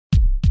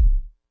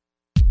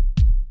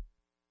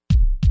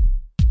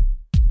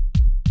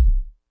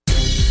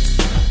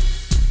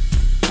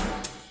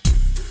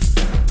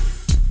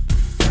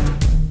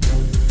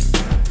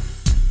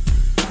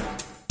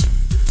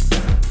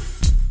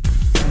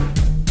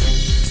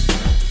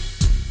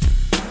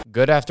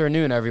Good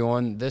afternoon,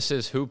 everyone. This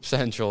is Hoop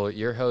Central,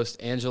 your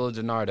host, Angelo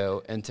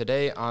DiNardo, and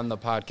today on the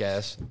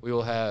podcast,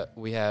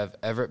 we have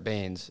Everett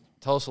Baines.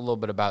 Tell us a little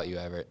bit about you,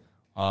 Everett.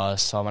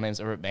 So my name is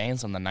Everett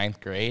Baines. I'm in the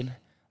 9th grade.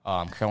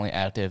 I'm currently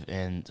active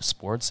in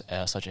sports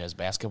such as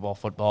basketball,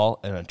 football,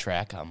 and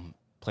track. I'm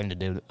planning to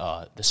do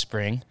this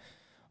spring.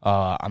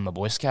 I'm a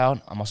Boy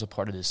Scout. I'm also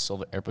part of the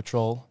Silver Air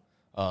Patrol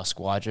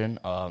squadron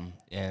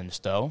in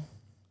Stowe.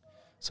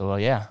 So,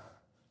 yeah.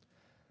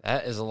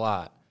 That is a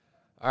lot.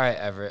 All right,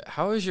 Everett,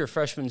 how has your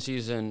freshman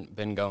season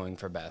been going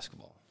for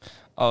basketball?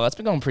 Oh, that's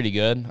been going pretty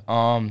good.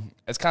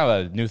 It's kind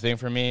of a new thing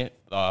for me,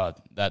 that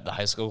the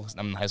high school.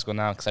 I'm in high school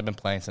now because I've been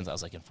playing since I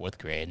was, in 4th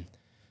grade.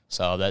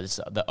 So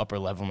that's the upper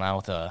level now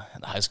with the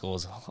high school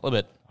is a little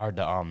bit hard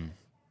to a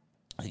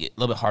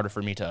little bit harder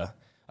for me to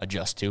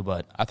adjust to,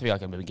 but I feel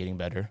like I've been getting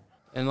better.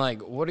 And,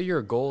 what are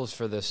your goals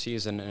for this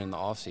season and in the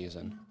off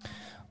season?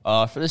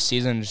 For this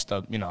season, just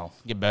to,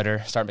 get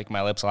better, start making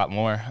my lips a lot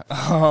more.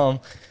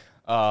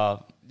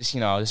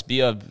 Just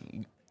be a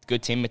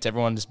good teammate to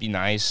everyone. Just be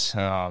nice.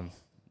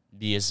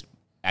 Be as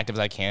active as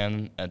I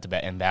can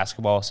in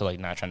basketball. So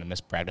not trying to miss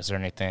practice or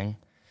anything.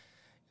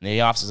 In the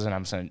off season,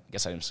 I'm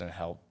just gonna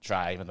help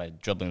try with my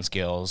dribbling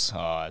skills.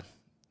 Try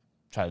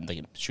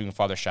shooting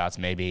farther shots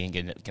maybe and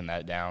getting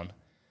that down.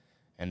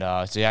 And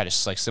just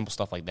simple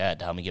stuff like that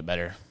to help me get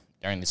better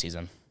during the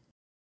season.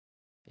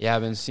 Yeah,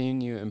 I've been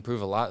seeing you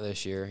improve a lot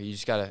this year. You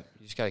just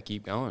gotta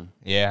keep going.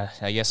 Yeah,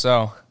 I guess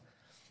so.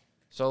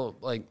 So,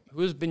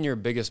 who has been your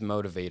biggest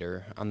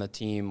motivator on the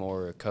team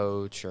or a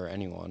coach or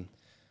anyone?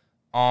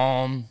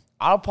 I'll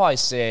probably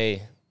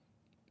say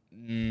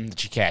the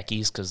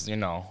Chicakis because, they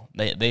know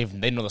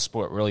the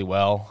sport really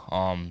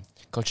well.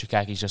 Coach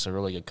Chikaki's just a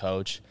really good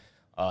coach.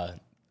 I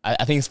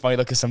think it's funny,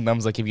 because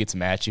sometimes, if he gets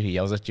mad at you, he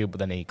yells at you, but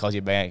then he calls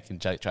you back and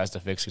tries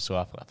to fix you. So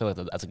I feel like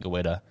that's a good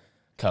way to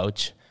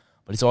coach.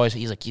 But I feel like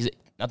he has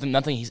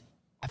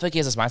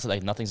this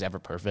mindset nothing's ever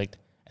perfect.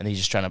 And he's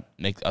just trying to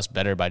make us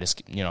better by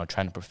just,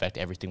 trying to perfect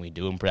everything we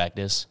do in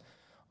practice.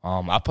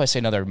 I'll probably say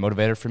another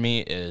motivator for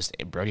me is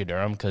Brody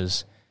Durham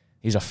because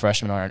he's a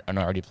freshman and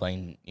already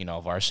playing,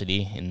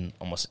 varsity and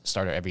almost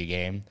started every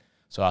game.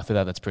 So I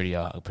feel that's a pretty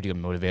good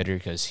motivator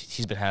because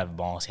he's been having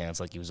ball in his hands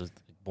like he was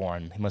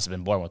born. He must have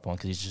been born with one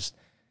because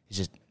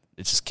it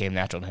just came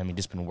natural to him. He's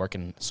just been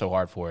working so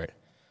hard for it.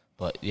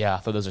 But, yeah, I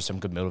thought those are some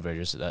good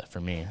motivators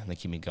for me, and they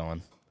keep me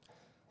going.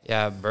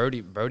 Yeah,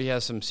 Brody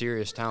has some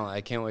serious talent.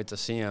 I can't wait to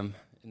see him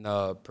in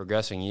the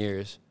progressing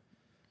years.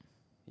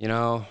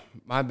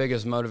 My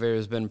biggest motivator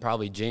has been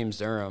probably James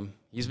Durham.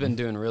 He's been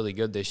doing really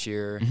good this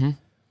year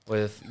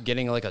with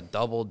getting a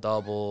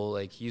double-double.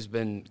 He's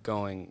been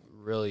going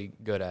really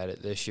good at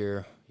it this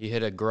year. He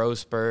hit a growth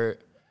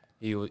spurt.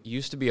 He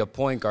used to be a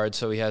point guard,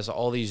 so he has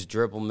all these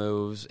dribble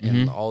moves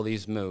and all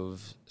these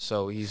moves.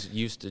 So he's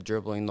used to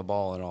dribbling the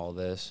ball and all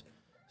this.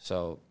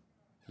 So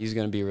he's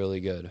going to be really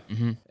good.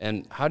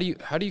 And how do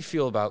you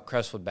feel about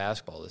Crestwood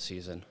basketball this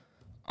season?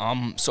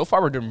 So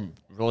far we're doing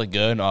really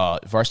good.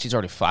 Varsity's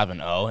already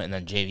 5-0, and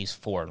then JV's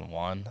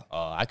 4-1.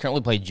 I currently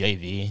play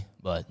JV,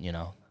 but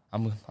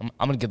I'm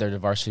gonna get there to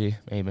varsity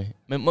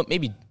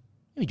maybe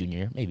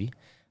junior maybe.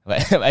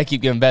 If I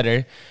keep getting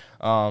better.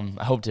 I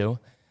hope to.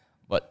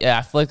 But yeah,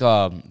 I feel like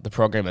the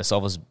program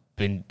itself has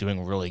been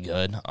doing really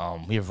good.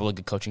 We have really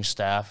good coaching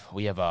staff.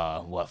 We have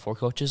 4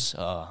 coaches?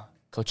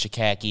 Coach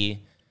Shikaki,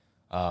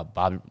 Coach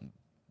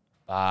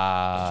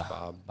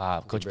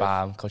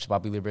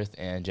Bobby Lieberth,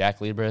 and Jack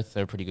Lieberth.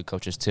 They're pretty good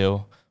coaches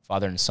too,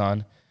 father and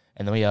son.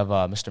 And then we have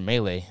Mr.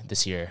 Melee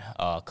this year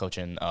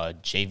coaching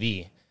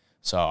JV.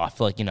 So I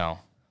feel like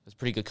it's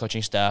pretty good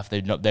coaching staff.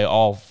 They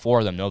all 4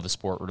 of them know the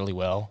sport really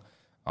well,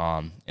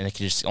 and it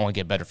can just only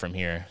get better from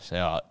here.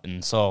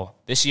 So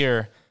this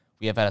year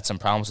we have had some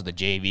problems with the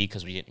JV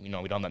because we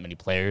don't have that many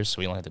players, so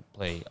we only had to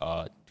play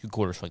 2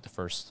 quarters for the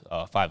first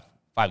 5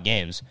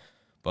 games.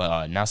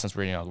 But now since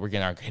we're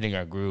hitting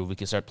our groove, we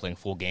can start playing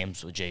full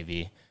games with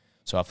JV.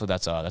 So I feel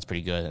that's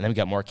pretty good. And then we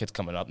got more kids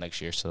coming up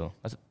next year, so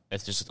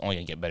it's just only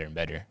gonna get better and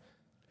better.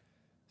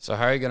 So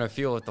how are you gonna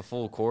feel with the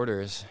full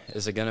quarters?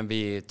 Is it gonna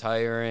be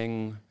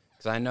tiring?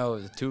 Because I know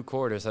the 2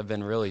 quarters have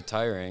been really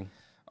tiring.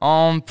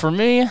 For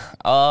me,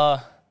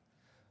 I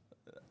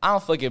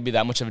don't feel like it'd be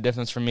that much of a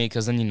difference for me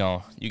because then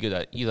you get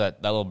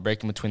that little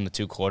break in between the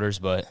 2 quarters.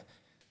 But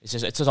it's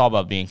just all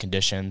about being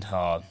conditioned.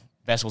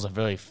 Basketball's a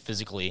very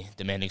physically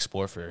demanding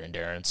sport for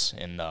endurance,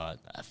 and I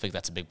think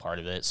that's a big part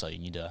of it. So you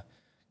need to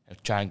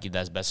try and get that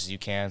as best as you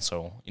can.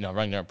 So,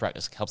 running during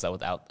practice helps out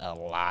without a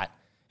lot,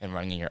 and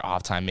running in your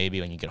off time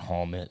maybe when you get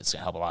home, it's going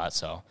to help a lot.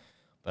 So,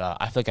 but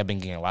I feel like I've been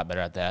getting a lot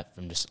better at that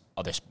from just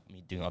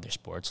doing other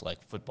sports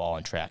like football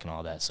and track and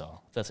all that.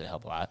 So that's going to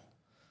help a lot.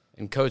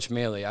 And Coach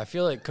Maley, I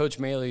feel like Coach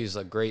Maley is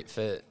a great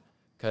fit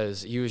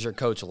because he was your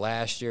coach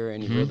last year,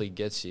 and he really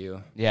gets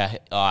you. Yeah,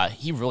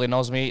 he really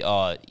knows me.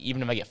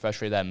 Even if I get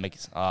frustrated that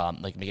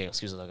making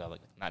excuses like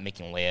not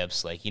making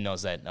layups, he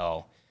knows that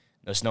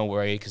there's no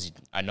worry because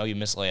I know you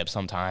miss layups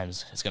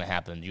sometimes. It's gonna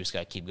happen. You just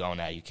gotta keep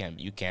going at it.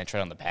 You can't tread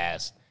on the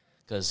past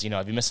because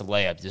if you miss a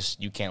layup,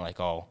 you can't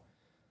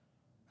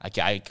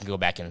I can go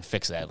back and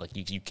fix that.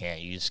 You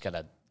can't. You just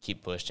gotta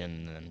keep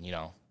pushing and,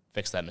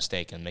 fix that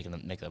mistake and make it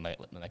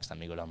the next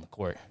time you go down the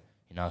court.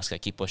 Just got to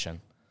keep pushing.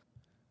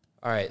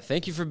 All right.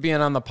 Thank you for being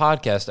on the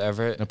podcast,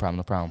 Everett. No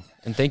problem.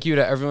 And thank you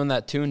to everyone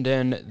that tuned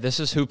in. This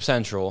is Hoop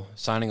Central,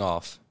 signing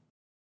off.